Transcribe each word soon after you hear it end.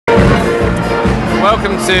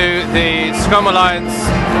welcome to the Scrum Alliance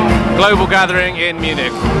Global Gathering in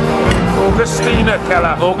Munich. Augustina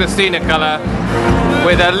colour.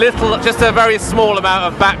 With a little, just a very small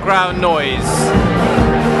amount of background noise.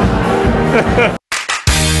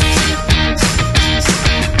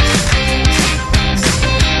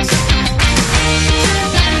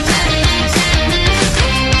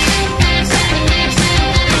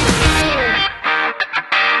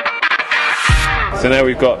 So now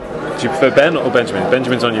we've got, do you prefer Ben or Benjamin?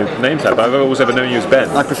 Benjamin's on your name tag, but I've always ever known you as Ben.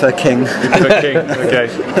 I prefer King. You prefer King, okay.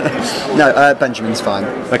 No, Benjamin's fine.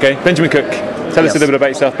 Okay, Benjamin Cook, tell us a little bit about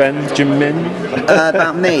yourself, Benjamin.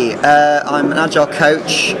 About me, I'm an agile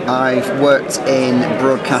coach. I've worked in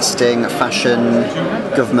broadcasting, fashion,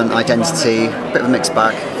 government, identity, a bit of a mixed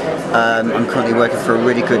bag. I'm currently working for a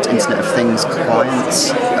really good Internet of Things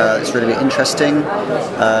client. It's really interesting.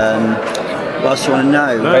 What else do you want to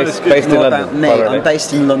know? Based in London, about me. I'm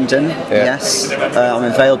based in London, yes. I'm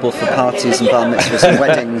available for parties and bar mitzvahs and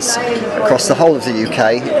weddings across the whole of the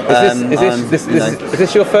UK. Is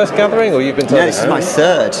this your first gathering, or you've been told? No, this is my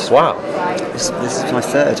third. Wow. This is my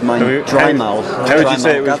third, my dry mall. How would you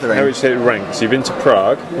say it ranks? So you've been to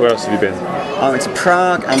Prague, where else have you been? I went to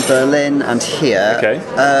Prague and Berlin and here. Okay.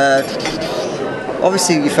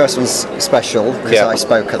 Obviously your first one's special because I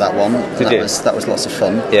spoke at that one. That was lots of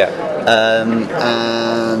fun. Yeah.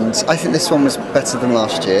 And I think this one was better than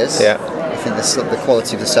last year's. Yeah. I think the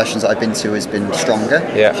quality of the sessions that I've been to has been stronger,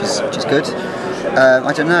 which is good.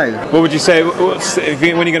 I don't know. What would you say, when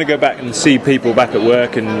you're going to go back and see people back at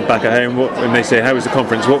work and back at home, when they say, how was the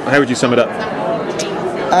conference, how would you sum it up?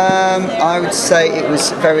 I would say it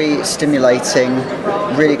was very stimulating,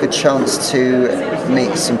 really good chance to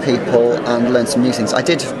meet some people and learn some new things. I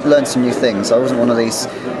did learn some new things. I wasn't one of these,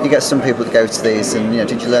 you get some people that go to these and,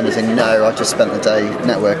 did you learn anything? No, I just spent the day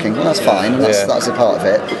networking. Well, that's fine, that's a part of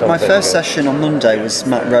it. My first session on Monday was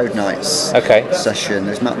Matt Roadnight's session.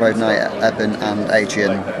 There's Matt Roadnight, Eben and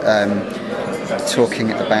Adrian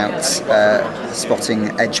talking about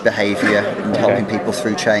spotting edge behaviour and helping people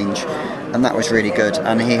through change. And that was really good,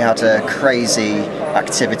 and he had a crazy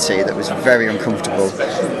activity that was very uncomfortable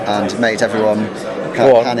and made everyone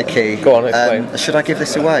kind of panicky. Go on, explain. Should I give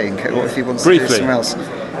this away? What if he wants Briefly. to do somewhere else?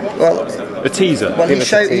 Well, a teaser. Well, he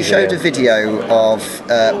showed a video of.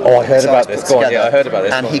 I heard about this. Go on, I heard about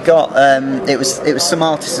this. And he got it was some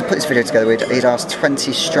artist that put this video together. He'd asked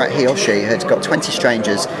he or she had got 20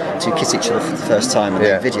 strangers to kiss each other for the first time, and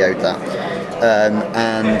they videoed that.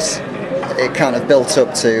 And it kind of built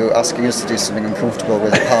up to asking us to do something uncomfortable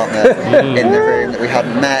with a partner in the room that we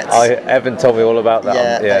hadn't met. Evan told me all about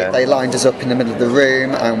that. They lined us up in the middle of the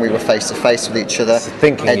room and we were face to face with each other,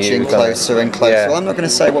 edging closer and closer. Well, I'm not going to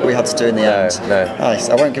say what we had to do in the end. No. Nice.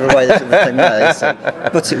 I won't give away the thing there.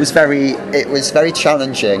 But it was very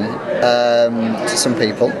challenging to some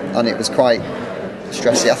people, and it was quite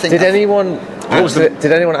stressy. I think. Did anyone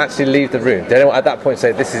actually leave the room? Did anyone at that point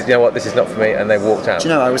say, "This is this is not for me," and they walked out? Do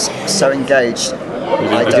you know, I was so engaged.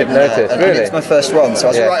 I didn't notice. Really? It was my first one, so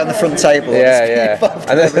I was right on the front table.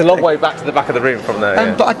 And there's a long way back to the back of the room from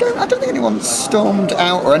there. But I don't think anyone stormed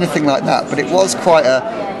out or anything like that. But it was quite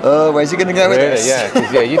where's he going to go with this?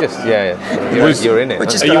 You're in it.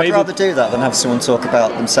 Which is good. I'd rather do that than have someone talk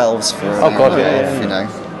about themselves for an hour,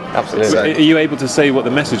 Absolutely. So, are you able to say what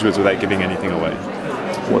the message was without giving anything away?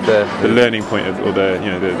 What the learning point of, or the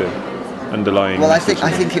underlying. Well, I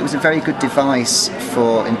think it was a very good device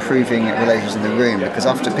for improving relations in the room, because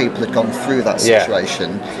after people had gone through that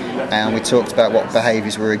situation, and we talked about what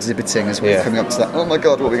behaviours we were exhibiting as we were coming up to that, oh my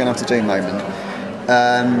god, what are we going to have to do moment.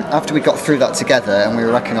 After we got through that together and we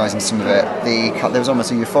were recognising some of it, there was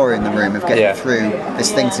almost a euphoria in the room of getting through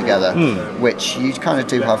this thing together, which you kind of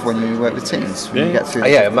do have when you work with teams. When you get through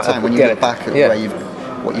the time, when you look back at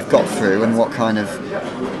what you've got through and what kind of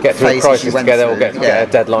get through a crisis together or get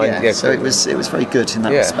a deadline. So it was very good in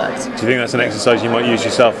that respect. Do you think that's an exercise you might use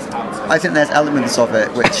yourself? I think there's elements of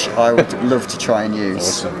it which I would love to try and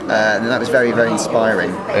use. Awesome. And that was very, very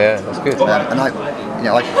inspiring. Yeah, that's good. And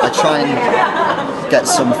I try and get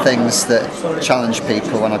some things that challenge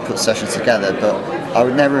people when I put sessions together, but I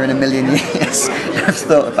would never in a million years have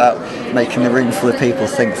thought about making a room full of people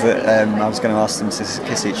think that I was going to ask them to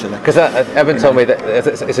kiss each other. Because Evan told me that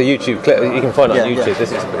it's a YouTube clip, you can find it on YouTube.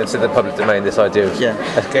 It's in the public domain, this idea of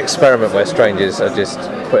an experiment where strangers are just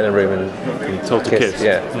put in a room and told to kiss.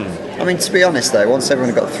 I mean, to be honest though, once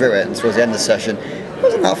everyone got through it and towards the end of the session, it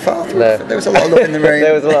wasn't that far through. There was a lot of love in the room.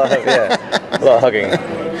 There was a lot of hugging.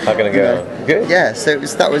 How can I go? Good. Yeah, so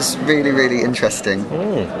that was really, really interesting.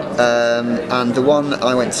 And the one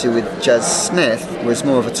I went to with Jez Smith was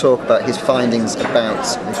more of a talk about his findings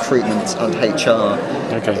about recruitment and HR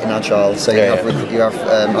in Agile. So you have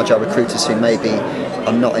Agile recruiters who maybe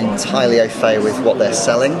are not entirely au fait with what they're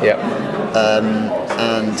selling.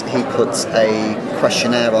 And he put a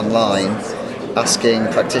questionnaire online asking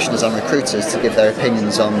practitioners and recruiters to give their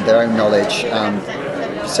opinions on their own knowledge and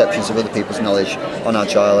perceptions of other people's knowledge on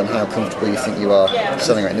Agile and how comfortable you think you are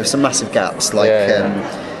selling it. And there were some massive gaps, like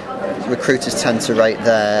recruiters tend to rate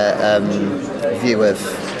their view of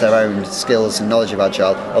their own skills and knowledge of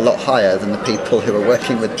Agile a lot higher than the people who are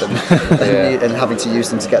working with them and having to use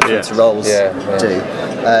them to get them into roles do.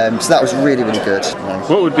 So that was really, really good.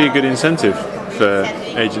 What would be a good incentive for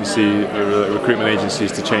recruitment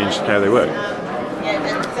agencies to change how they work?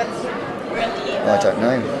 I don't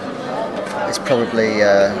know. It's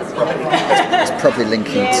probably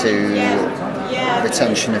linking to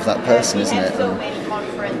retention of that person, isn't it? And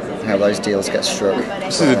how those deals get struck.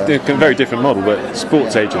 This is a very different model, but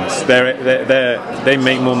sports agents, they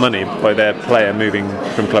make more money by their player moving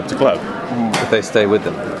from club to club. If they stay with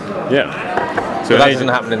them. Yeah. So that doesn't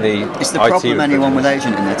happen in the It's the problem anyone with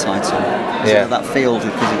agent in their title. That field,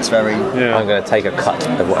 because it's very... I'm going to take a cut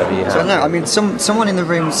of whatever you have. So no, I mean, someone in the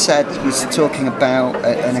room was talking about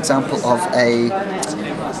an example of a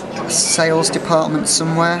sales department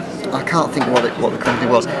somewhere. I can't think what the company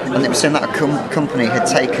was, and it was saying that a company had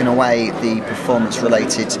taken away the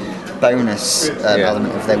performance-related bonus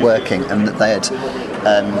element of their working, and that they had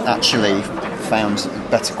actually found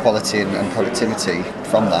better quality and productivity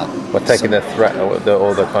from that. Well, taking the threat or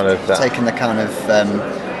the kind of taking the kind of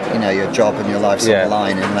your job and your life's on the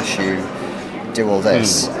line unless you do all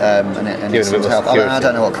this, and it seems to help. I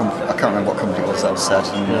don't know I can't remember what company it was that was said.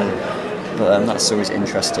 But that's always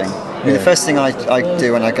interesting. I mean, the first thing I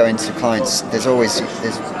do when I go into clients, there's always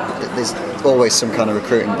some kind of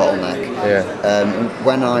recruiting bottleneck.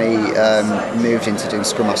 When I moved into doing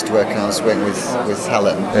Scrum Master work, and I was working with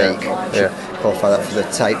Helen Meek, qualify that for the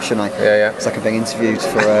tape, shouldn't I? It's like I'm being interviewed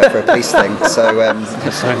for a police thing. So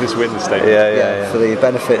sign this witness statement. For the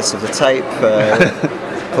benefits of the tape.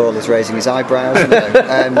 Paul is raising his eyebrows.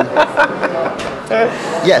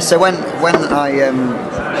 So when I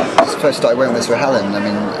first started working with Helen, I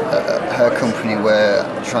mean, her company were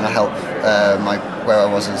trying to help where I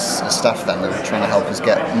was as staff then. They were trying to help us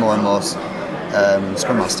get more and more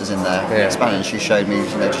Scrum Masters in there, expanding. And she showed me,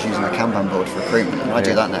 just using a Kanban board for recruitment, and I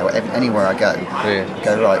do that now. Anywhere I go,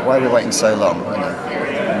 go right. Why are we waiting so long?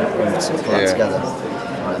 And sort of pull that together.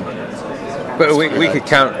 But we could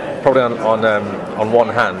count probably on one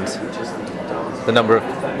hand the number of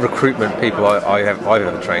recruitment people I've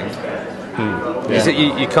ever trained.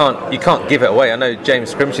 You can't give it away. I know James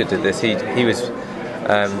Scrimshire did this. He was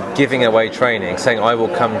giving away training, saying I will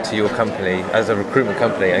come to your company as a recruitment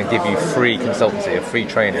company and give you free consultancy or free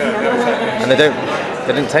training, and they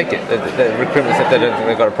didn't take it. The recruitment said they don't think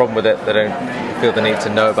they've got a problem with it. They don't feel the need to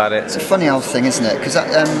know about it. It's a funny old thing, isn't it? Because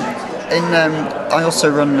I also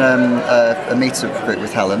run a meetup group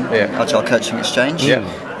with Helen, Agile Coaching Exchange,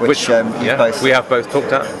 which we have both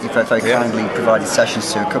talked at. You've both very kindly provided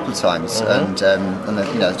sessions to a couple of times, and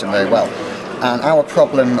they've done very well. And our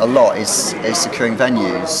problem a lot is securing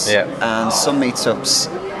venues, and some meetups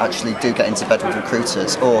actually do get into bed with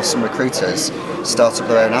recruiters, or some recruiters start up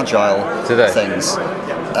their own Agile things.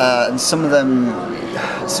 And some of the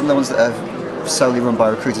ones that are solely run by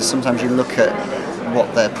recruiters, sometimes you look at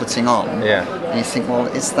what they're putting on, and you think, well,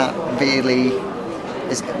 is that really?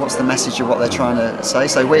 What's the message of what they're trying to say?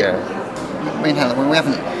 So we haven't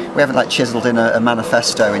like chiselled in a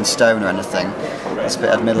manifesto in stone or anything. It's a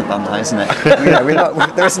bit Ed Miliband, isn't it?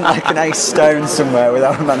 There isn't like an ace stone somewhere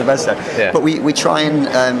without a manifesto. But we try and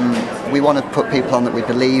we want to put people on that we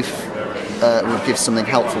believe would give something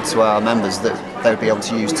helpful to our members that they would be able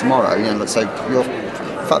to use tomorrow. So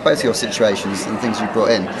both your situations and things you brought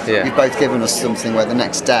in, you've both given us something where the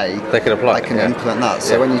next day they can apply. I can implement that.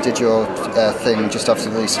 So when you did your thing just after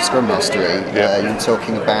the release of Scrum Mastery, you were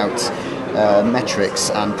talking about metrics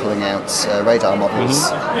and pulling out radar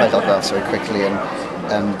models, radar graphs very quickly,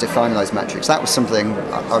 and defining those metrics. That was something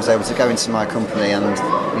I was able to go into my company, and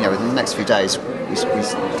within the next few days we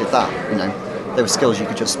did that. There were skills you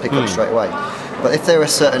could just pick up straight away. But if there were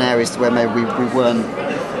certain areas where maybe we weren't,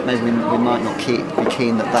 maybe we might not be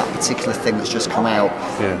keen that particular thing that's just come out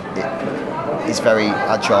is very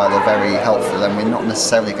agile or very helpful, then we're not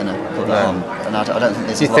necessarily going to put that on. And I don't think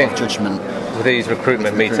there's a lot of judgment. With these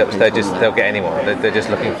recruitment meetups, they'll get anyone. They're just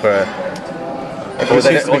looking for.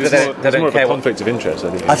 There's more of a conflict of interest,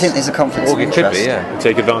 I think. I think there's a conflict of interest. It could be,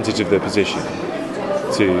 Take advantage of their position.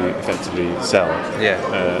 to effectively sell,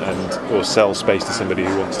 or sell space to somebody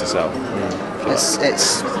who wants to sell.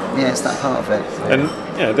 It's that part of it. And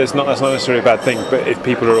that's not necessarily a bad thing, but if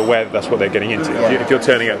people are aware that that's what they're getting into, if you're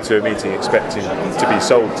turning up to a meeting expecting to be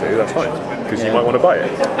sold to, that's fine, because you might want to buy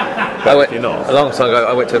it. But if you're not. A long time ago,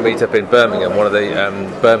 I went to a meetup in Birmingham, one of the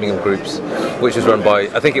Birmingham groups, which was run by,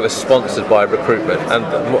 I think it was sponsored by recruitment, and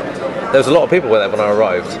there was a lot of people there when I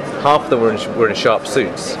arrived. Half of them were in sharp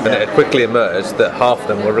suits, and it had quickly emerged that half of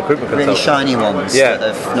them were recruitment consultants. Really shiny ones. Yeah.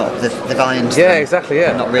 That have not they've ironed. Yeah, exactly.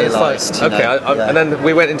 Yeah. Not realised. And then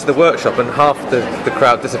we went into the workshop, and half the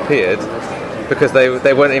crowd disappeared because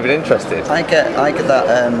they weren't even interested. I get that.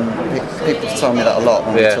 People tell me that a lot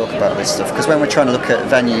when we talk about this stuff. Because when we're trying to look at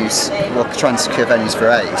venues, we're trying to secure venues for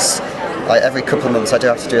ACE. Every couple of months I do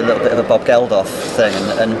have to do a little bit of a Bob Geldof thing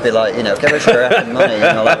and be like, get rid of your effing money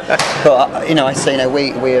and all that. But I say,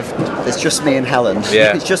 we have. It's just me and Helen.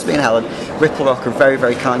 Yeah. It's just me and Helen. Ripple Rock are very,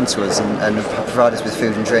 very kind to us and provide us with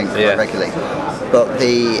food and drink quite regularly. But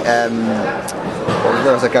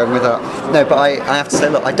where was I going with that? No, but I have to say,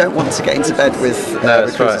 look, I don't want to get into bed with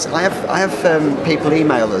recruiters. Right. I have people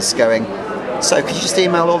email us going, so could you just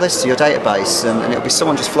email all this to your database, and it'll be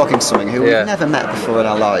someone just flogging something who we've never met before in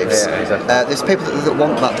our lives. Yeah, exactly. There's people that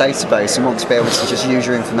want that database and want to be able to just use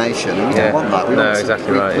your information, and we don't want that. We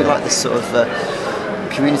like this sort of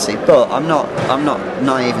community, but I'm not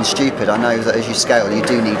naive and stupid. I know that as you scale, you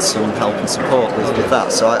do need some help and support with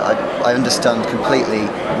that. So I understand completely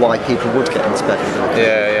why people would get into bed with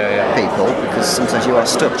people, because sometimes you are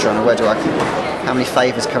stuck trying to how many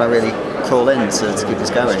favours can I really call in to keep this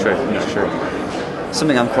going? That's true.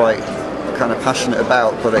 Something I'm quite kind of passionate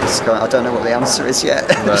about, but I don't know what the answer is yet.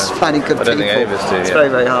 No. Just finding good people. I don't think any of us do. It's very,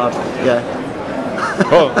 very hard. Yeah.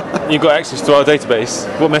 Well, you've got access to our database.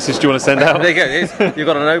 What message do you want to send out? There you go. You've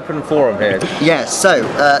got an open forum here. Yeah. So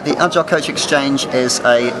the Agile Coach Exchange is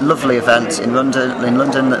a lovely event in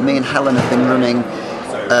London that me and Helen have been running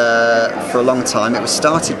for a long time. It was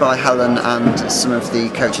started by Helen and some of the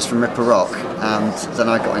coaches from Ripple Rock, and then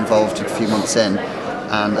I got involved a few months in.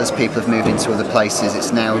 And as people have moved into other places,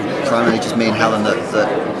 it's now primarily just me and Helen that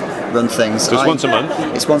run things. So it's once a month?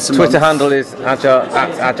 It's once a Twitter month. handle is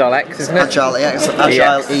AgileX, isn't it?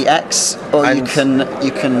 AgileEX, or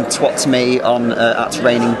you can twat to me on at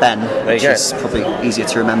Raining Ben, which is probably easier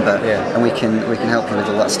to remember, and we can help you with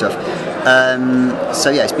all that stuff. So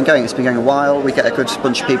yeah, it's been going a while. We get a good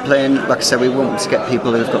bunch of people in. Like I said, we want to get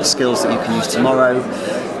people who've got skills that you can use tomorrow.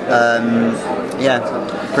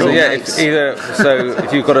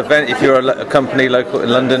 If you've got if you're a company local in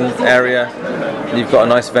London area, you've got a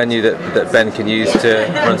nice venue that Ben can use to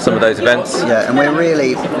run some of those events. Yeah, and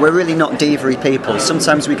we're really not diva-y people.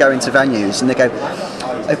 Sometimes we go into venues and they go,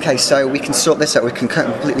 okay, so we can sort this out, we can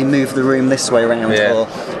completely move the room this way around, or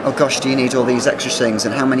oh gosh, do you need all these extra things,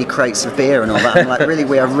 and how many crates of beer and all that? I'm like, really,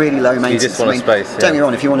 we are really low maintenance. You just want a space. Don't get me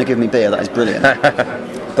wrong, if you want to give me beer, that is brilliant.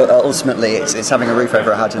 But ultimately, it's having a roof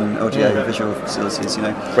over our head and audio-visual facilities,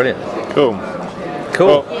 Brilliant. Cool.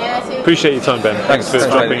 Well, appreciate your time, Ben. Thanks for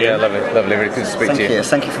dropping in. Yeah, lovely, really good to speak to you.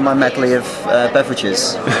 Thank you for my medley of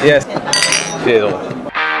beverages. Yes. Cheers all.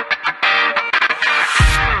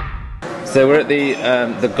 So we're at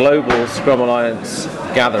the Global Scrum Alliance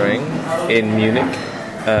gathering in Munich,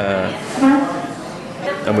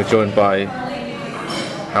 and we're joined by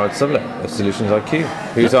Howard Sutherland of Solutions IQ,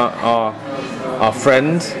 who's our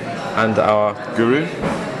friend and our guru.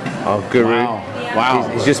 Wow.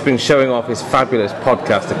 He's just been showing off his fabulous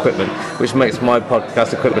podcast equipment, which makes my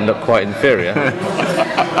podcast equipment look quite inferior.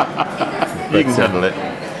 You can handle it.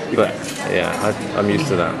 But yeah, I'm used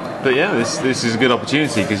to that. But yeah, this is a good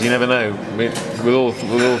opportunity, because you never know with all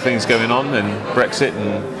things going on, and Brexit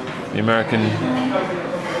and the American.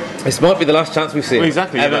 This might be the last chance we see. Well,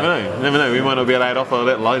 exactly. You never know. We might not be allowed off our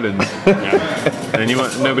little island, and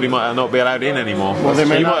nobody might not be allowed in anymore. Well, you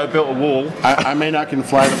might have built a wall. I may not can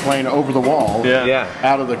fly the plane over the wall.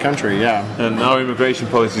 Out of the country. Yeah. And our immigration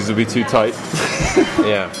policies will be too tight.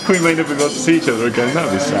 Yeah. We may never be able to see each other again.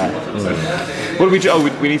 That'd be sad. What do we do? Oh,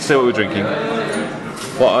 we need to say what we're drinking.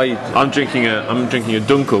 What are you? I'm drinking a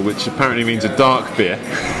Dunkel, which apparently means a dark beer.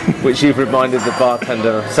 Which you've reminded the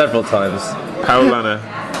bartender several times. Paulaner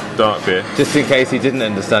dark beer. Just in case he didn't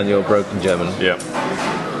understand your broken German. Yeah.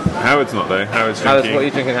 Howard's not though. Howard's drinking. What are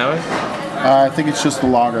you drinking, Howard? I think it's just the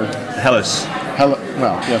lager. Hellas.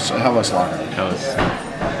 Yes, a Hellas lager. Hellas.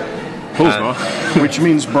 Paul's not. Which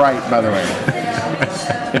means bright, by the way.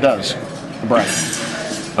 It does. Bright.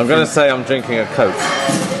 I'm going to say I'm drinking a Coke.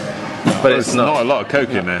 But it's not. Not a lot of Coke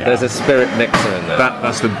in there. There's a spirit mixer in there.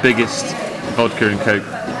 That's the biggest vodka and Coke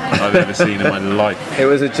I've ever seen in my life. It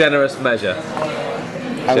was a generous measure.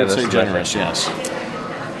 I would say generous, yes.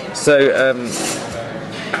 So,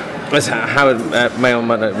 as Howard may or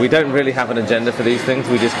may not, we don't really have an agenda for these things.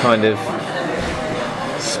 We just kind of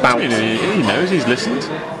spout. He knows, he's listened.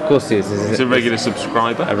 Of course he is. He's a regular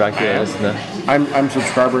subscriber. A regular listener. I'm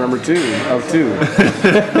subscriber number 2 of 2.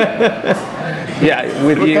 Yeah,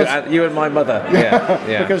 with you and my mother.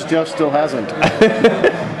 Yeah. Because Jeff still hasn't.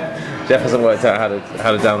 Jeff hasn't worked out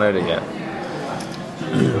how to download it yet.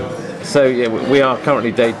 So yeah, we are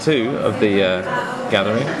currently day 2 of the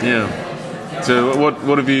gathering. Yeah. So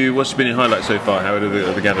what's been your highlight so far, Howard,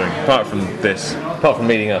 of the gathering? Apart from this. Apart from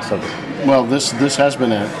meeting us, obviously. Well, this has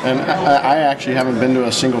been it, and I actually haven't been to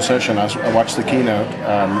a single session. I watched the keynote,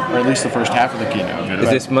 or at least the first half of the keynote. Is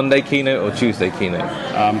this Monday keynote or Tuesday keynote?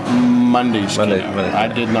 Monday's Monday. I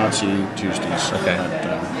did not see Tuesdays. Okay.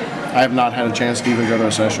 But, I have not had a chance to even go to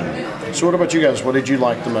a session. So what about you guys? What did you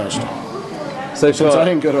like the most? So Since I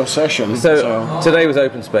didn't go to a session. So today was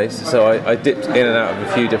open space, so I dipped in and out of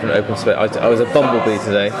a few different open space. I was a bumblebee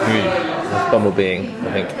today. Bumblebeeing,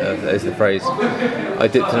 I think is the phrase. I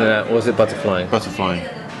dipped in and out. Or was it butterflying? Butterflying.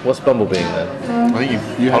 What's bumblebeeing then? I think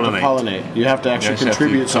you have to pollinate. You have to actually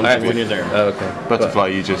contribute something when you're there. Oh, okay. Butterfly,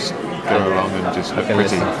 you just go along and just look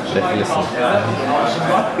pretty. Listen.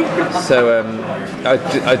 So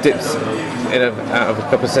I dipped in out of a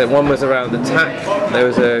couple of sets. One was around the TAC. There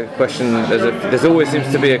was a question. There's always seems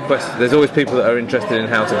to be a question. There's always people that are interested in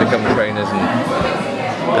how to become trainers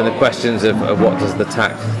and the questions of what does the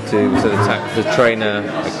TAC do. So the TAC, the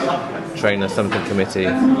trainer something committee.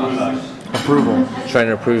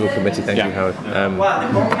 Trainer approval committee. Thank you, Howard. And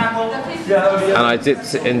I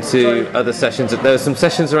dipped into other sessions. There were some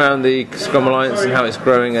sessions around the Scrum Alliance and how it's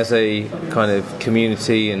growing as a kind of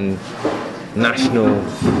community and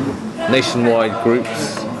nationwide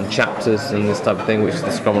groups and chapters and this type of thing, which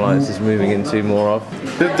the Scrum Alliance is moving into more of.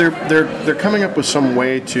 They're coming up with some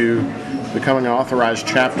way to becoming an authorized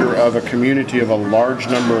chapter of a community of a large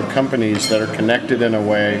number of companies that are connected in a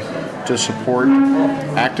way to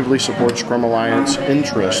actively support Scrum Alliance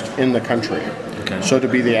interest in the country. Okay. So to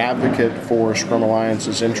be the advocate for Scrum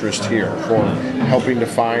Alliance's interest here, for helping to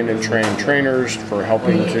find and train trainers, for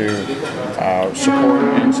helping to support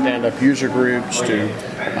and stand up user groups, to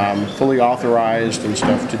fully authorized and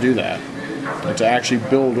stuff to do that. And to actually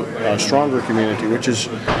build a stronger community, which is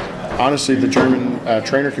honestly the German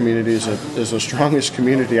trainer community is the strongest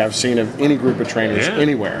community I've seen of any group of trainers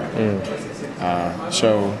anywhere.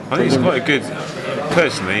 So I think it's quite a good.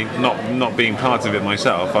 Personally, not being part of it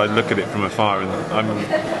myself, I look at it from afar, and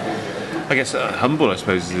I guess humble, I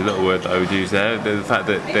suppose, is a little word that I would use there. The fact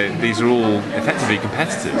that these are all effectively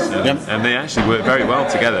competitors, and they actually work very well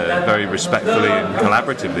together, very respectfully and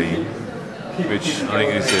collaboratively, which I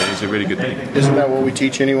think is a really good thing. Isn't that what we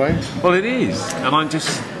teach anyway? Well, it is, and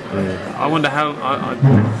I wonder how.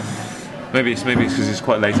 Maybe it's because it's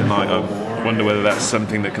quite late at night. I wonder whether that's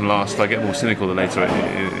something that can last. I get more cynical the later in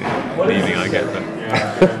the evening I get. But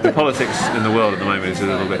the politics in the world at the moment is a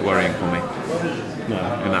little bit worrying for me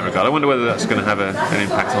in that regard. I wonder whether that's going to have an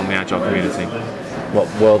impact on the Agile community. What,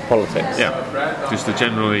 world politics? Yeah, just the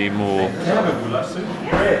generally more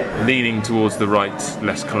leaning towards the right,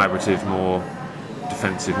 less collaborative, more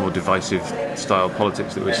defensive, more divisive style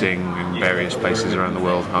politics that we're seeing in various places around the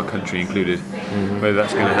world, our country included. Whether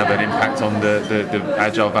that's going to have an impact on the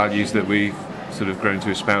Agile values that we've sort of grown to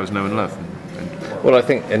espouse, know and love. Well, I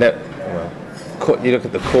think you look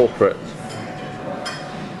at the corporate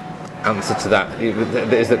answer to that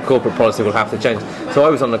is that corporate policy will have to change. So I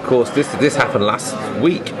was on a course, this happened last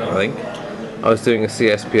week, I think. I was doing a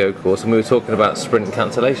CSPO course and we were talking about sprint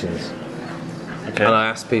cancellations. Okay. And I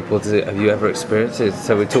asked people, have you ever experienced it?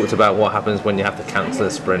 So we talked about what happens when you have to cancel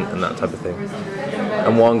a sprint and that type of thing.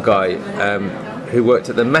 And one guy who worked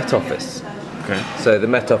at the Met Office. Okay. So the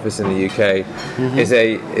Met Office in the UK is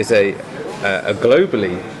a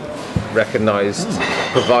globally recognised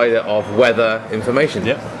provider of weather information.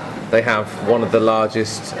 Yep. They have one of the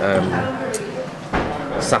largest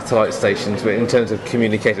satellite stations in terms of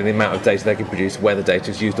communicating the amount of data they can produce. Weather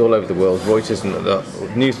data is used all over the world. Reuters and the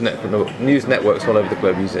news networks all over the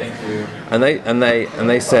globe use it. And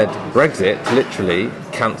they said Brexit literally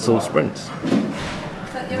cancelled sprints.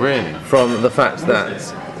 Really? From the fact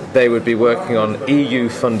that they would be working on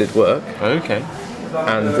EU-funded work. Okay.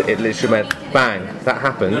 And it literally meant, bang, that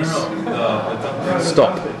happens,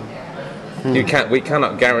 stop. We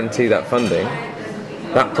cannot guarantee that funding.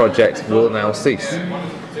 That project will now cease.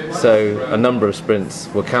 So a number of sprints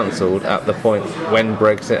were cancelled at the point when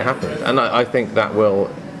Brexit happened. And I think that will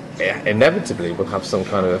inevitably will have some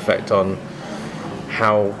kind of effect on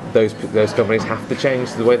how those companies have to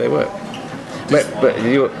change the way they work. But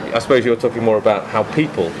I suppose you're talking more about how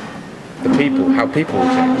people the people, how people will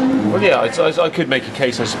change. Well, yeah, I could make a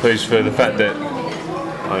case, I suppose, for the fact that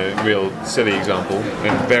a real silly example,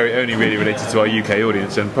 and very only really related to our UK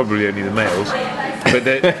audience and probably only the males.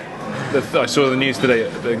 But I saw the news today.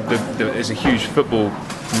 There's a huge football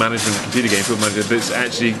management computer game, Football Manager, that's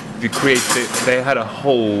actually they had a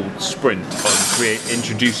whole sprint on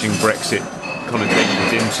introducing Brexit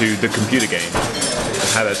connotations into the computer game and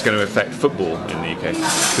how that's going to affect football in the UK.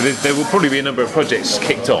 So there will probably be a number of projects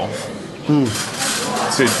kicked off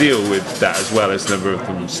to deal with that, as well as a number of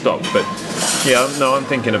them stopped. But yeah, no, I'm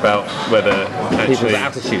thinking about whether actually People's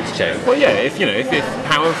attitudes change. well, yeah, if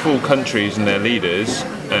powerful countries and their leaders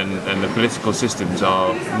and the political systems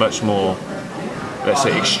are much more, let's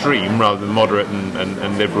say, extreme rather than moderate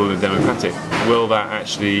and liberal and democratic, will that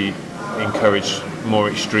actually encourage more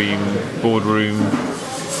extreme boardroom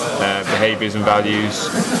behaviours and values,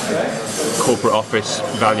 corporate office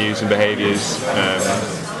values and behaviours?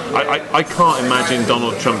 I can't imagine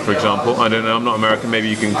Donald Trump, for example. I don't know. I'm not American. Maybe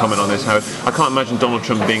you can comment on this, Howard. I can't imagine Donald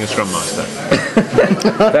Trump being a Scrum Master.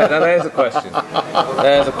 There's a question.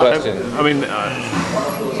 There's a question. I mean,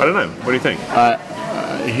 I don't know. What do you think?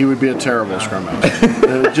 He would be a terrible Scrum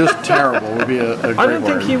Master. Just terrible would be a great I don't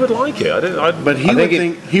word. think he would like it. But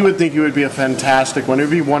he would think it would be a fantastic one. It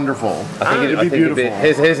would be wonderful. It'd be beautiful.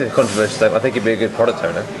 Here's a controversial statement. I think he'd be a good product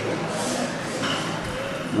owner.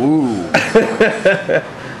 Woo.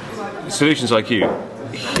 Solutions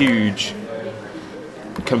IQ, huge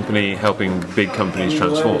company helping big companies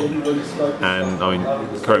transform. And I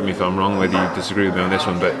mean, correct me if I'm wrong, whether you disagree with me on this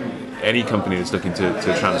one, but any company that's looking to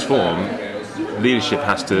transform, leadership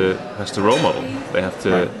has to role model. They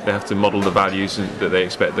have to model the values that they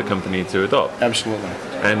expect the company to adopt. Absolutely.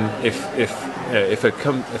 And if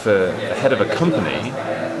a head of a company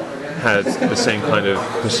had the same kind of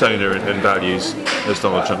persona and values as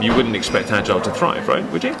Donald Trump, you wouldn't expect Agile to thrive, right?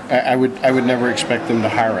 Would you? I would never expect them to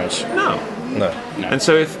hire us. No. And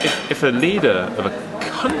so if a leader of a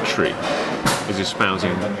country is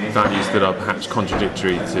espousing values that are perhaps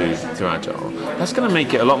contradictory to Agile, that's going to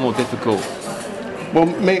make it a lot more difficult. Well,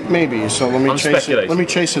 maybe. So let me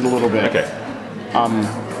chase it a little bit. Okay.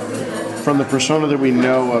 From the persona that we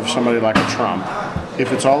know of somebody like a Trump,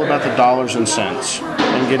 if it's all about the dollars and cents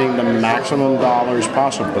and getting the maximum dollars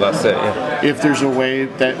possible, Well, that's it. Yeah. if there's a way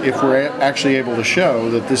that if we're actually able to show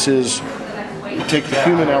that this is, take the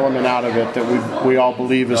human element out of it that we all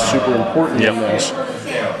believe is super important in this,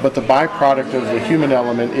 but the byproduct of the human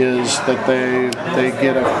element is that they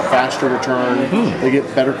get a faster return, they get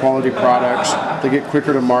better quality products, they get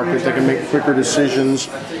quicker to market, they can make quicker decisions.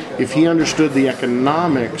 If he understood the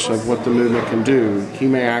economics of what the movement can do, he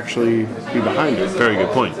may actually be behind it. Very good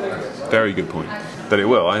point. Very good point. That it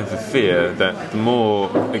will. I have a fear that the more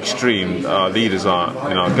extreme our leaders are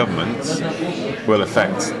in our governments will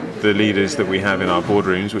affect the leaders that we have in our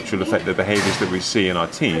boardrooms, which will affect the behaviours that we see in our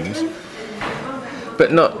teams.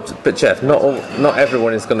 But Jeff, not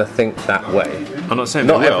everyone is going to think that way. I'm not saying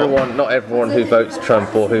Not they will. everyone who votes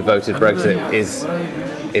Trump or who voted Brexit is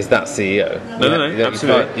that CEO. No,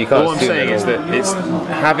 absolutely. You can't All I'm assume saying they're is all- that it's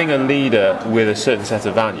having a leader with a certain set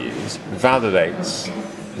of values validates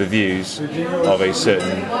the views of a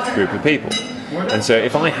certain group of people. And so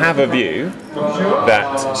if I have a view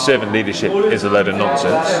that servant leadership is a load of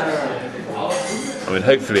nonsense, I mean,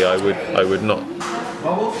 hopefully I would not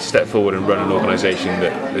step forward and run an organisation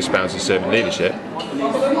that espouses servant leadership.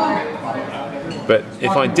 But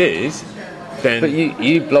if I did, then... But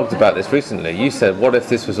you blogged about this recently. You said, what if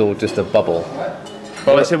this was all just a bubble?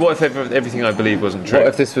 Well, I said, what if everything I believe wasn't true? What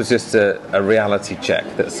if this was just a reality check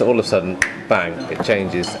that's all of a sudden, bang, it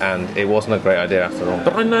changes and it wasn't a great idea after all?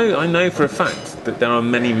 But I know for a fact that there are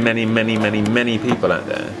many people out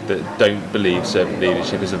there that don't believe servant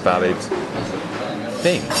leadership is a valid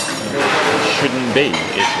thing. It shouldn't be.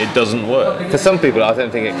 It doesn't work. For some people, I don't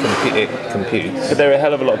think it computes. But there are a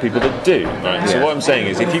hell of a lot of people that do. Right? So Yeah. what I'm saying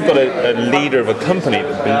is, if you've got a leader of a company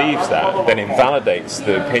that believes that, then it validates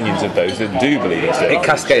the opinions of those that do believe it. It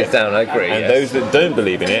cascades down, I agree. And yes. those that don't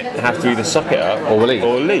believe in it have to either suck it up Or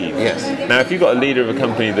leave. Yes. Now, if you've got a leader of a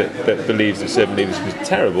company that believes that servant leadership is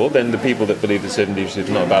terrible, then the people that believe that servant leadership is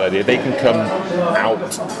not a bad idea, they can come out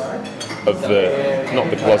of not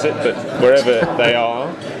the closet, but wherever they are,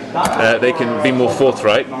 they can be more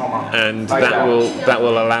forthright, and that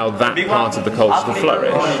will allow that part of the culture to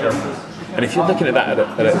flourish. And if you're looking at that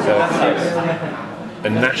at a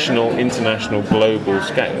national, international, global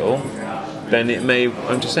scale, then it may.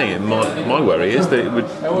 I'm just saying, my worry is that it would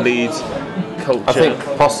lead culture. I think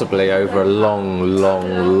possibly over a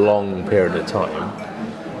long period of time.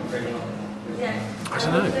 I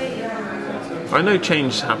don't know. I know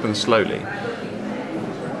change happens slowly.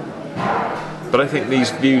 But I think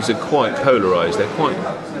these views are quite polarised. They're quite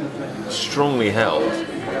strongly held.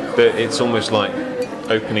 That it's almost like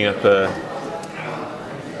opening up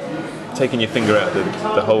taking your finger out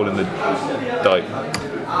the hole in the dike,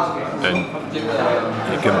 and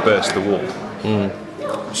it can burst the wall.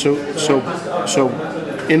 So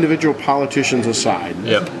individual politicians aside,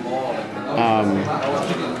 Yep.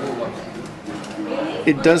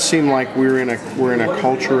 it does seem like we're in a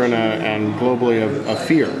culture and globally of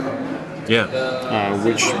fear, Yeah.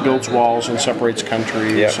 which builds walls and separates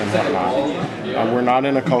countries and whatnot. We're not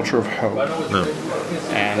in a culture of hope. No.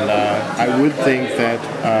 And I would think that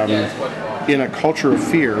in a culture of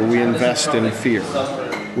fear, we invest in fear.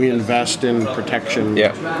 We invest in protection.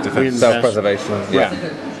 Yeah, We invest, self-preservation. Yeah.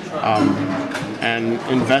 And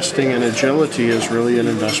investing in agility is really an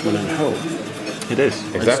investment in hope. It is.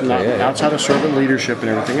 It's not outside of servant leadership and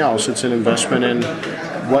everything else. It's an investment in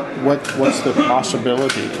what's the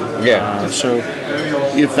possibility. Yeah. So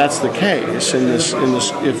if that's the case,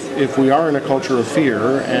 if we are in a culture of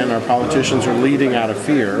fear and our politicians are leading out of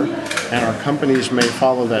fear, and our companies may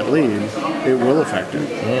follow that lead, it will affect it.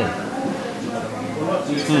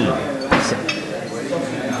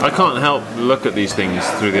 I can't help look at these things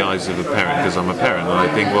through the eyes of a parent, because I'm a parent, and I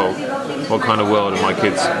think, well, what kind of world are my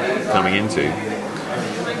kids coming into?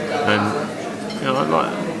 And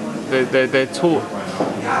they're taught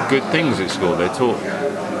good things at school. They're taught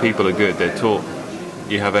people are good. They're taught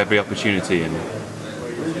you have every opportunity, and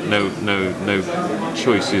no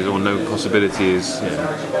choices or no possibility is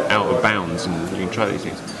out of bounds, and you can try these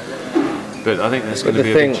things. But I think that's going to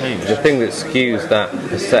be a big change. The thing that skews that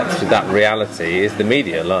perception, that reality, is the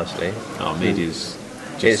media largely. Our media's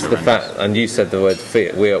just It's the fact, and you said the word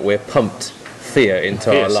fear. We're pumped fear into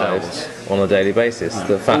Fear our lives on a daily basis.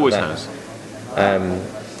 The fact always that, has.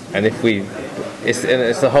 and if we, it's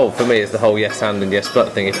the whole, for me, it's the whole yes and yes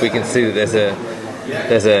but thing. If we can see that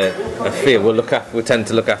there's a fear, we tend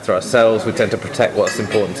to look after ourselves. We tend to protect what's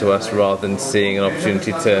important to us rather than seeing an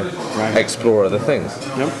opportunity to explore other things.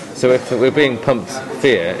 Yep. So if we're being pumped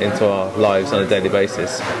fear into our lives on a daily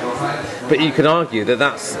basis, but you can argue that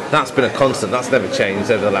that's been a constant. That's never changed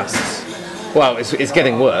over the last. Well, it's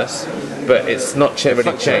getting worse, but it's not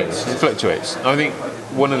really changed. It fluctuates. I think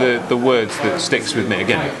one of the words that sticks with me,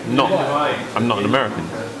 again, I'm not an American,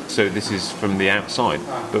 so this is from the outside,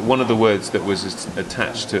 but one of the words that was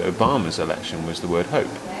attached to Obama's election was the word hope.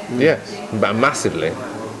 Yes, but massively,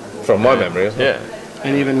 from my memory as well. Yeah.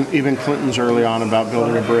 And even Clinton's early on about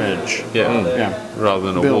building a bridge. Yeah. Yeah. Rather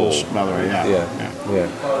than a Bills, wall. by the way.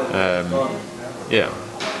 Yeah.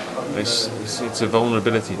 It's a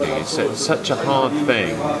vulnerability thing. It's such a hard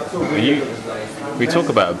thing. We talk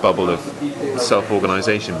about a bubble of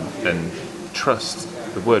self-organisation and trust.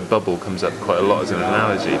 The word bubble comes up quite a lot as an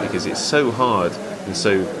analogy because it's so hard and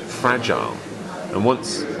so fragile. And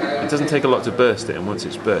once it doesn't take a lot to burst it, and once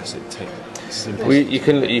it's burst, it's impossible. You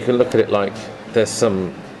can look at it like there's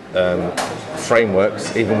some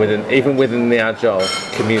frameworks even within the agile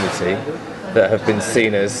community that have been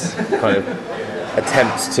seen as kind of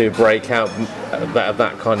attempts to break out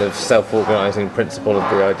that kind of self-organising principle of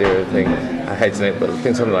the idea of being, I hate to name it, but I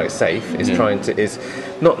think something like SAFe is is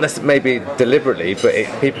not necessarily maybe deliberately, but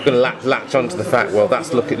people can latch onto the fact, well,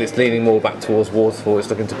 it's leaning more back towards waterfall, it's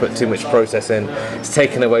looking to put too much process in, it's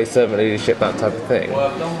taking away servant leadership, that type of thing,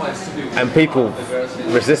 and people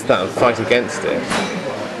resist that and fight against it.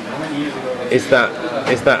 Is that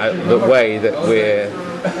the way that we're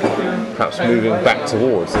perhaps moving back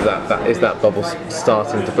towards? Is that bubble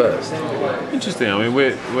starting to burst? Interesting. I mean,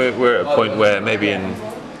 we're at a point where maybe in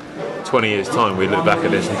 20 years' time we look back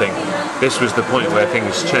at this and think this was the point where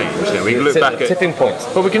things changed. We can look back at tipping points.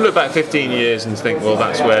 Well, we can look back 15 years and think, well,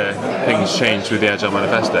 that's where things changed with the Agile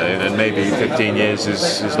Manifesto, and maybe 15 years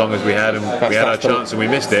is as long as we had, and we had our chance and we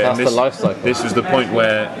missed it. That's the life cycle. This was the point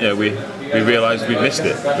where we realised we missed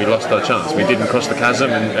it. We lost our chance. We didn't cross the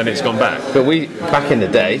chasm, and it's gone back. But back in the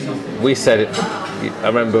day, we said it. I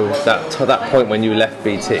remember that point when you left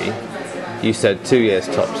BT. You said 2 years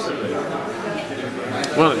tops.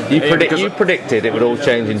 Well, you predicted it would all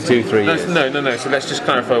change in 2-3 years. No. So let's just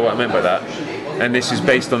clarify what I meant by that. And this is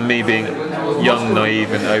based on me being young,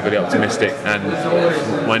 naive, and overly optimistic, and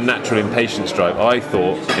my natural impatience drive. I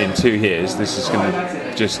thought in 2 years this is going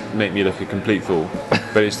to just make me look a complete fool,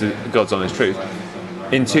 but it's the God's honest truth.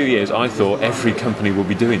 In 2 years, I thought every company would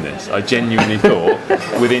be doing this. I genuinely thought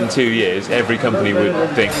within 2 years, every company would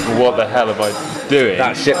think, well, what the hell have I doing,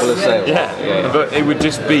 that ship will have sailed. Yeah. But it would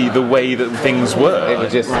just be the way that things were. It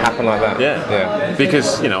would just happen like that. Yeah.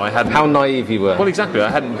 Because, I hadn't... How naive you were. Well, exactly.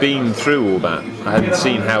 I hadn't been through all that. I hadn't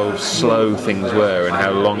seen how slow things were and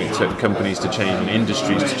how long it took companies to change and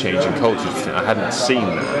industries to change and cultures to change. I hadn't seen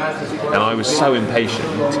that. And I was so impatient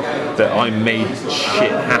that I made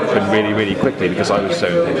shit happen really, really quickly because I was so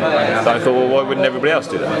impatient. So I thought, well, why wouldn't everybody else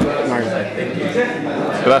do that?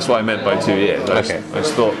 But that's what I meant by 2 years. I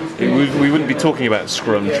just thought we wouldn't be talking about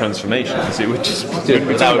Scrum transformations. It would just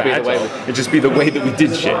it'd just be the way that we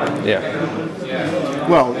did shit. Yeah.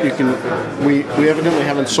 Well, we evidently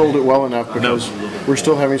haven't sold it well enough because we're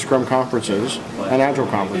still having Scrum conferences and Agile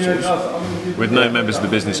conferences with no members of the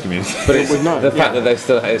business community. But it's the fact that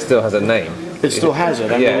it still has a name. It still has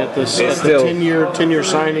it. I mean, at the 10-year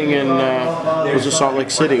signing in was it Salt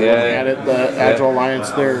Lake City when they had it, the Agile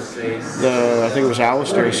Alliance there. I think it was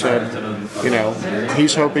Alistair said,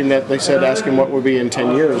 he's hoping that they said ask him what would be in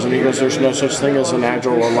 10 years, and he goes, "There's no such thing as an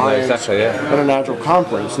Agile Alliance, but an Agile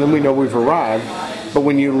conference." And then we know we've arrived. But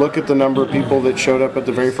when you look at the number of people that showed up at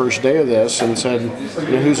the very first day of this and said,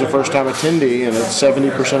 who's a first-time attendee, and it's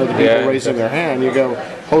 70% of the people raising their hand, you go,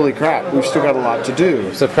 holy crap, we've still got a lot to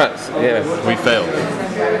do. So perhaps, we failed.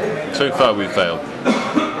 So far, we failed.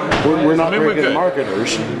 We're not very good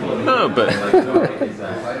marketers. No, but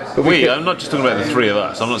I'm not just talking about the three of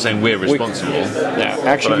us. I'm not saying we're responsible.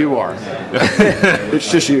 Actually, you are. It's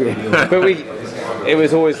just you. But it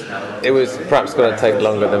was perhaps going to take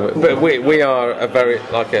longer than but we are a very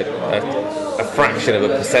a fraction of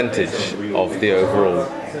a percentage of the overall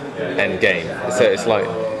end game. So it's like,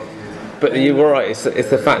 but you were right. It's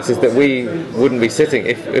the fact is that we wouldn't be sitting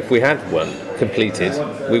if we had one completed.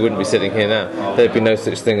 We wouldn't be sitting here now. There'd be no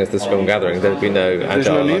such thing as the Scrum Gathering. There'd be no Agile. There's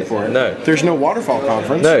no need for it. No. There's no waterfall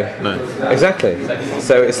conference. No. Exactly.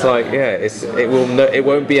 So it's like it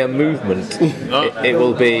won't be a movement. It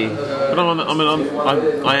will be. But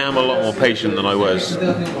I am a lot more patient than I was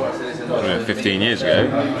 15 years ago,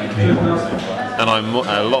 and I'm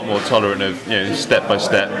a lot more tolerant of step by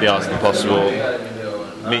step, the art of the possible.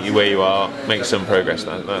 Meet you where you are, make some progress.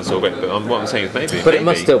 That's all great. But what I'm saying is maybe. But it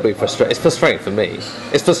must still be frustrating. It's frustrating for me.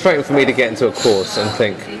 It's frustrating for me to get into a course and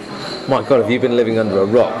think, my God, have you been living under a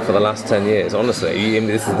rock for the last 10 years? Honestly,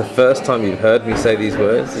 this is the first time you've heard me say these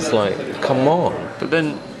words. It's like, come on. But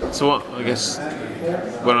then, so what? I guess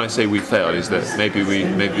when I say we failed, is that maybe we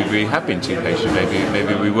have been too patient.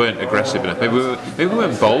 Maybe we weren't aggressive enough. Maybe we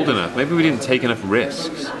weren't bold enough. Maybe we didn't take enough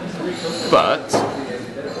risks. But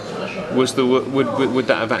would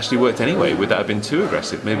that have actually worked anyway? Would that have been too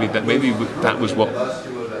aggressive? Maybe that was what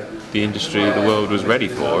the industry, the world was ready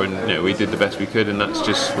for, and we did the best we could, and that's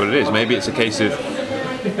just what it is. Maybe it's a case of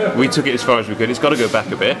we took it as far as we could. It's got to go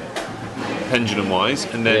back a bit, pendulum-wise,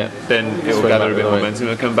 and then it will gather a bit of momentum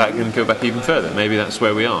and come back and go back even further. Maybe that's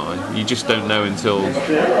where we are. You just don't know until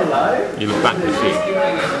you look back.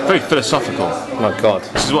 Very philosophical. Oh my God!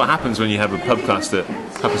 This is what happens when you have a pubcast at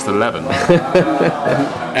 11.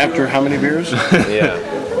 After how many beers?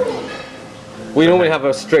 We normally have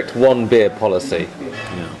a strict one beer policy.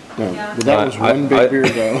 No, but that was one big beer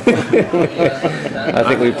though. I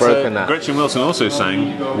think we've broken that. Gretchen Wilson also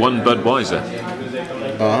sang "One Budweiser."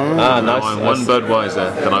 Nice. I'm one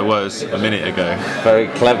Budweiser than I was a minute ago. Very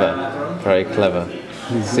clever. Very clever.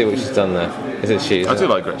 See what she's done there. Is it she? I do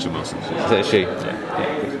like Gretchen Wilson. Is it she? Yeah.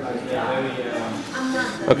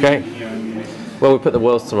 Okay. Well, we put the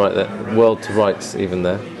world to rights even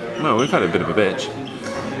there. Well, we've had a bit of a bitch.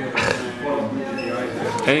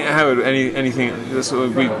 Anything? I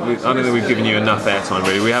don't think we've given you enough airtime.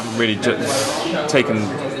 Really, we haven't really taken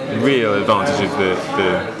real advantage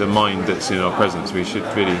of the mind that's in our presence. We should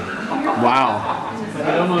really. Wow.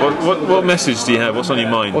 What message do you have? What's on your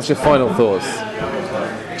mind? What's your final thoughts?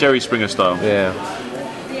 Jerry Springer style. Yeah.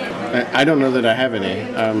 I don't know that I have any.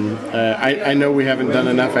 I know we haven't done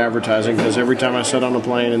enough advertising because every time I sit on a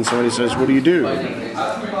plane and somebody says, "What do you do?"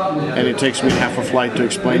 and it takes me half a flight to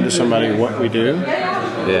explain to somebody what we do.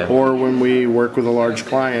 Yeah. Or when we work with a large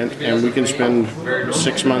client and we can spend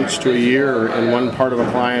 6 months to a year in one part of a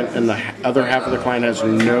client and the other half of the client has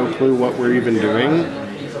no clue what we're even doing,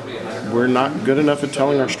 we're not good enough at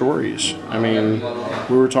telling our stories. I mean,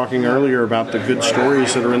 we were talking earlier about the good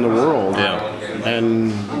stories that are in the world. Yeah.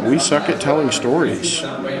 And we suck at telling stories.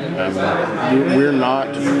 We're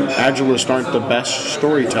not, Agilists aren't the best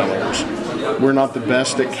storytellers. We're not the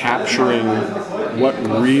best at capturing what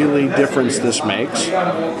really difference this makes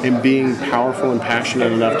in being powerful and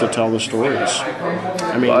passionate enough to tell the stories.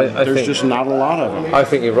 I mean, I there's think, just not a lot of them. I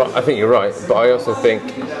think you're right. I think you're right, but I also think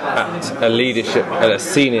at a leadership, at a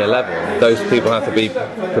senior level, those people have to be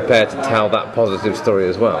prepared to tell that positive story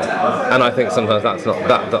as well. And I think sometimes that's not.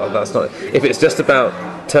 That's not. If it's just about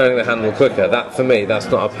turning the handle quicker, that for me, that's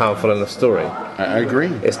not a powerful enough story. I agree.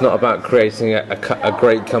 It's not about creating a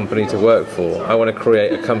great company to work for. I want to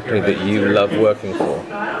create a company that you love working for.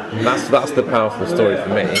 That's the powerful story for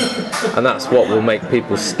me, and that's what will make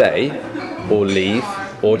people stay, or leave,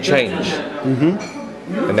 or change.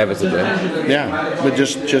 Inevitably. Yeah, but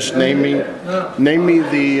just name me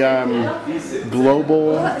the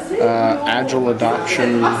global agile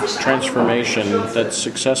adoption transformation that's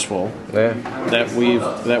successful. Yeah. That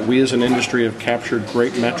we as an industry have captured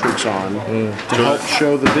great metrics on to help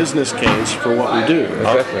show the business case for what we do.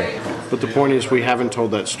 Exactly. But the point is, we haven't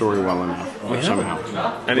told that story well enough somehow.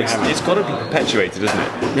 And it's got to be perpetuated, isn't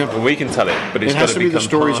it? Yeah. Well, we can tell it, but it's It got has to to be the become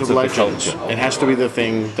stories part of the legends. culture. It has to be the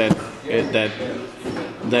thing that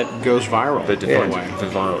goes viral. That defines the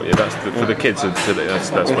viral. Yeah, that's for the kids. That's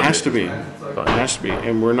It what has to be. It has to be,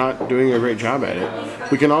 and we're not doing a great job at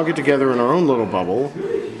it. We can all get together in our own little bubble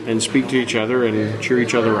and speak to each other and cheer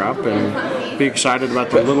each other up and be excited about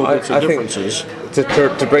the little bits of differences.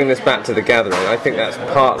 To bring this back to the gathering, I think that's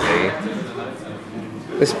partly.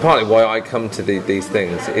 This is partly why I come to these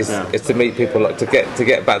things. Is to meet people, like to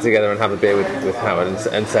get back together and have a beer with Howard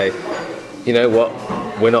and say, you know what,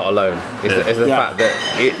 we're not alone. It's the fact that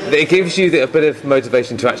it gives you a bit of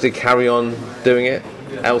motivation to actually carry on doing it.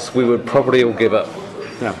 Else we would probably all give up.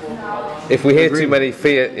 Yeah. If we hear too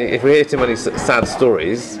many sad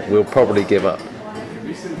stories, we'll probably give up.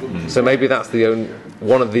 So maybe that's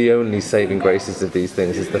one of the only saving graces of these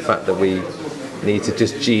things is the fact that we need to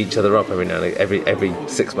just G each other up every now and then, every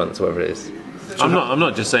 6 months, whatever it is. I'm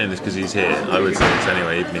not just saying this because he's here. I would say this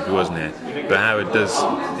anyway, even if he wasn't here. But Howard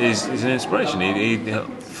he's an inspiration. He's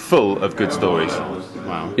full of good stories.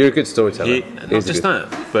 Wow. You're a good storyteller. Not just that,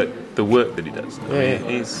 but the work that he does.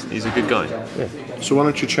 He's a good guy. Yeah. So why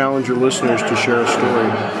don't you challenge your listeners to share a story?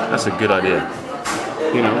 That's a good idea.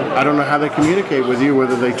 You know, I don't know how they communicate with you,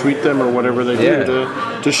 whether they tweet them or whatever they do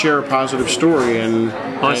to share a positive story, and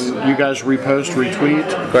you guys repost,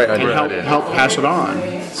 retweet, Great and idea. help pass it on.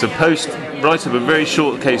 So write up a very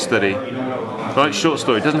short case study. Write short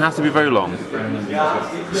story. It doesn't have to be very long.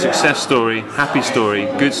 Success story, happy story,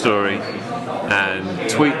 good story, and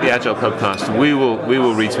tweet the Agile Podcast. We will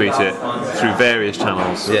retweet it through various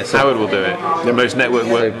channels. Yes. Howard will do it. The most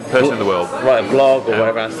networked person in the world. Write a blog or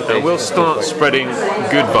whatever it has to be. And we'll start spreading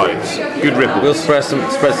good vibes, good ripples. We'll spread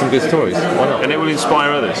some good stories. Why not? And it will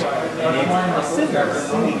inspire others.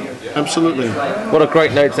 Absolutely. What a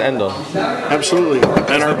great note to end on. Absolutely.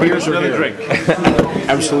 And our beers are Another here. drink.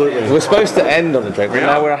 Absolutely. We're supposed to end on a drink, but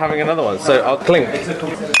now we're having another one. So I'll clink.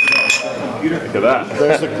 Look at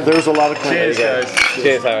that. There's a lot of Cheers, guys.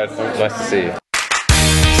 Cheers, Howard. Nice to see you.